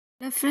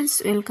Hello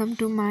friends, welcome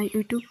to my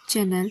YouTube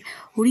channel.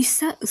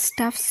 Orissa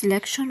staff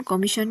selection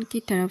commission की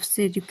तरफ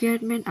से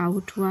requirement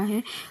out हुआ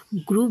है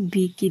ग्रुप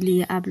बी के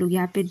लिए। आप लोग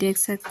यहाँ पे देख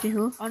सकते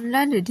हो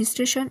ऑनलाइन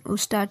रजिस्ट्रेशन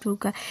स्टार्ट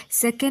होगा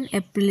 2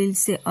 अप्रैल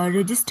से और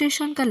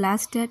रजिस्ट्रेशन का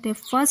लास्ट डेट है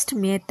 1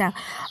 मई तक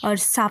और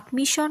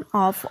सबमिशन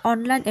ऑफ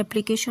ऑनलाइन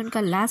एप्लीकेशन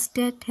का लास्ट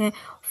डेट है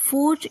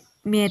 4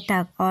 मई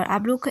तक और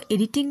आप लोग का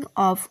एडिटिंग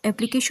ऑफ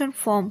एप्लीकेशन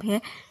फॉर्म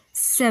है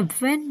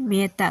 7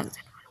 मई तक।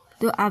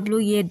 तो आप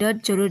लोग ये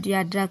डेट जरूर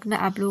याद रखना,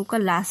 आप लोगों का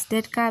लास्ट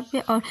डेट कब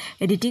है और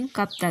एडिटिंग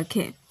कब तक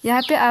है।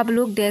 यहाँ पे आप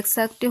लोग देख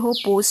सकते हो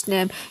post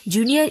name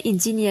junior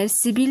engineer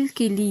civil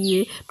के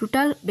लिए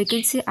टोटल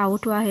वैकेंसी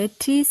आउट हुआ है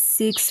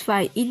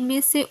 365।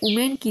 इनमें से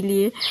वुमेन के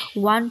लिए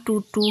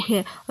 122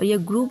 है और ये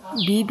ग्रुप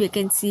बी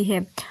वैकेंसी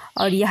है।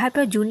 और यहाँ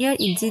पे जूनियर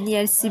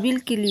इंजीनियर सिविल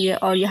के लिए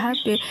और यहाँ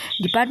पे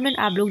डिपार्टमेंट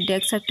आप लोग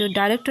देख सकते हो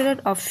directorate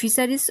of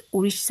fisheries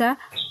Orissa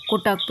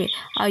Kotak पे।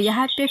 और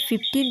यहाँ पे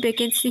 15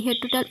 वैकेंसी है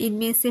टोटल,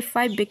 इनमें से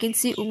 5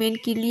 वैकेंसी वुमेन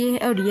के लिए है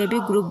और ये भी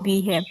ग्रुप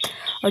बी है।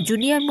 और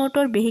जूनियर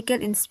मोटर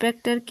व्हीकल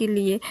इंस्पेक्टर के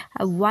लिए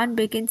 1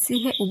 वैकेंसी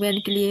है, वुमेन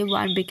के लिए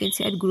 1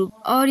 वैकेंसी है ग्रुप।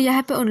 और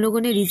यहाँ पे उन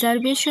लोगों ने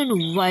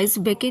रिजर्वेशन वाइज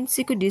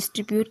वैकेंसी को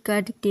डिस्ट्रीब्यूट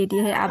कर दे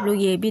दिया है, आप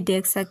लोग ये भी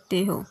देख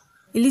सकते हो।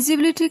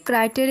 एलिजिबिलिटी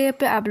क्राइटेरिया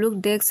पे आप लोग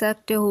देख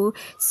सकते हो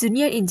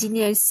सीनियर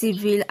इंजीनियर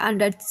सिविल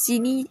अंडर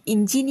चीनी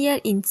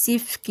इंजीनियर इन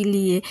चीफ के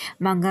लिए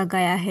मांगा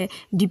गया है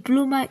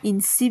डिप्लोमा इन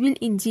सिविल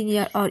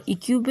इंजीनियर और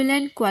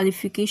इक्विवेलेंट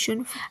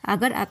क्वालिफिकेशन।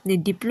 अगर आपने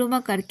डिप्लोमा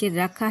करके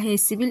रखा है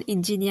सिविल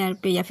इंजीनियर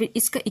पे या फिर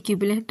इसका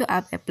इक्विवेलेंट तो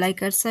आप अप्लाई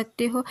कर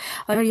सकते हो।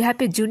 और यहाँ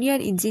पे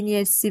junior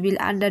engineer civil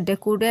under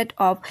directorate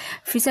of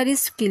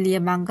fisheries के लिए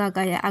मांगा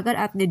गया है अगर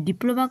आपने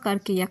डिप्लोमा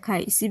करके रखा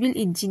है सिविल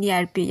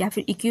इंजीनियर पे या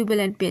फिर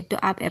इक्विवेलेंट पे तो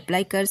आप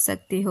अप्लाई कर सकते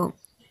हो।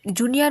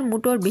 जूनियर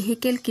मोटर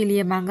व्हीकल के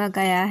लिए मांगा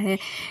गया है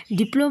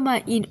diploma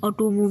in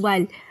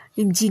automobile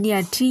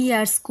engineer 3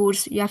 years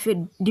course या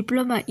फिर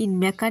diploma in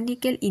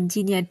mechanical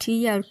engineer 3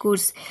 year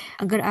course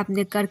अगर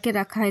आपने करके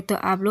रखा है तो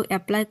आप लोग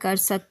अप्लाई कर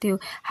सकते हो।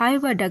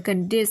 However the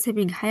candidates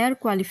having higher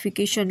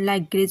qualification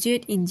like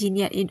graduate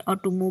engineer in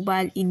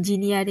automobile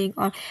engineering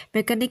और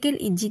मैकेनिकल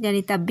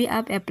इंजीनियरिंग तब भी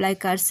आप अप्लाई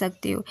कर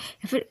सकते हो।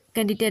 या फिर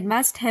candidate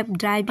must have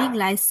driving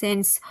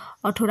license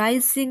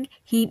authorizing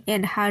him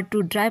and her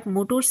to drive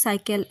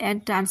motorcycle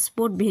and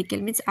transport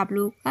vehicle means आप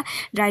लोगों का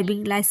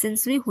ड्राइविंग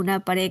लाइसेंस भी होना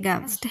पड़ेगा।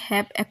 must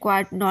have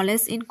acquired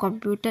knowledge in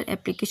computer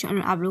application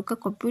और आप लोग का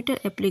कंप्यूटर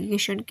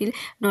एप्लीकेशन के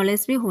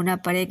नॉलेज भी होना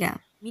पड़ेगा।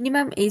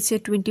 मिनिमम एज है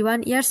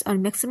 21 इयर्स और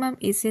मैक्सिमम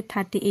एज है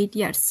 38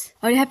 इयर्स।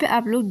 और यहाँ पे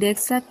आप लोग देख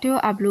सकते हो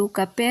आप लोगों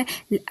का पे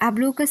आप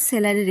लोगों का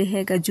सैलरी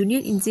रहेगा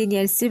junior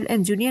engineer civil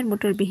and junior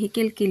motor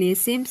vehicle के लिए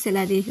सेम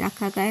सैलरी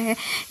रखा गया है।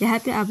 यहाँ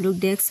पे आप लोग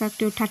देख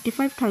सकते हो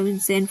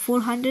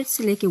 35,400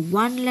 से लेके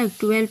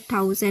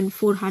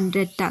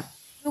 1,12,400 तक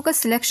लोगों का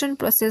सिलेक्शन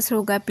प्रोसेस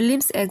होगा।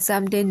 Prelims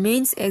exam then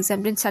mains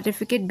exam then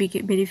certificate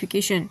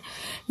verification.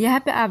 यहाँ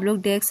पे आप लोग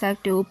देख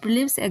सकते हो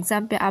प्रीलिम्स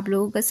एग्जाम पे आप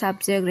लोगों का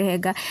सब्जेक्ट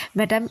रहेगा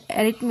मैथम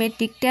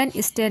अरिथमेटिक 10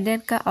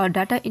 स्टैंडर्ड का और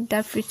डाटा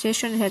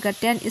इंटरप्रिटेशन रहेगा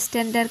 10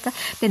 स्टैंडर्ड का।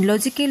 Than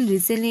logical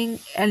reasoning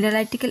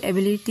analytical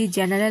ability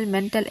general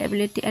mental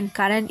ability and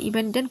current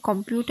event then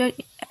computer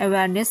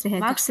awareness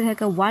रहेगा। मार्क्स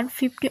रहेगा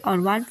 150 और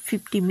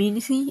 150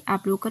 मिनट ही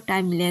आप लोगों का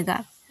टाइम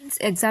मिलेगा।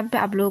 एग्जाम पे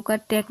आप लोगों का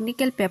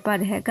टेक्निकल पेपर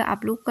रहेगा,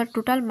 आप लोगों का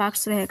टोटल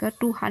मार्क्स रहेगा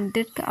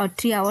 200 का और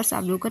 3 आवर्स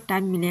आप लोगों का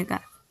टाइम मिलेगा।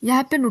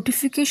 यहाँ पे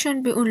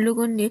नोटिफिकेशन पे उन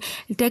लोगों ने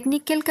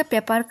टेक्निकल का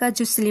पेपर का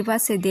जो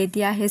सिलेबस है दे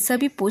दिया है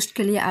सभी पोस्ट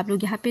के लिए, आप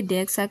लोग यहाँ पे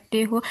देख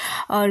सकते हो।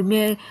 और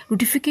मैं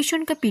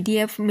नोटिफिकेशन का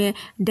PDF में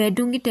दे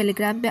दूँगी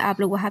टेलीग्राम पे,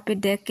 आप लोग वहाँ पे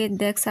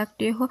देख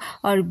सकते हो।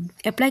 और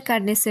अप्लाई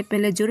करने से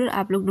पहले ज़रूर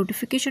आप लोग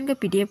नोटिफिकेशन का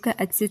PDF का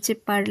अच्छे से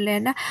पढ़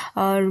लेना।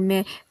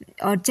 और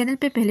चैनल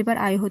पे पहली बार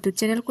आए हो तो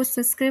चैनल को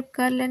सब्सक्राइब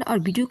कर लेना और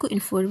वीडियो को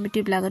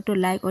इन्फॉर्मेटिव लगा तो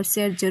लाइक और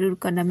शेयर जरूर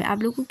करना। मैं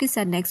आप लोगों के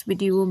साथ नेक्स्ट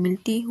वीडियो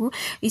मिलती हूँ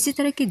इसी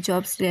तरह की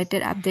जॉब्स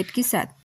रिलेटेड अपडेट के साथ।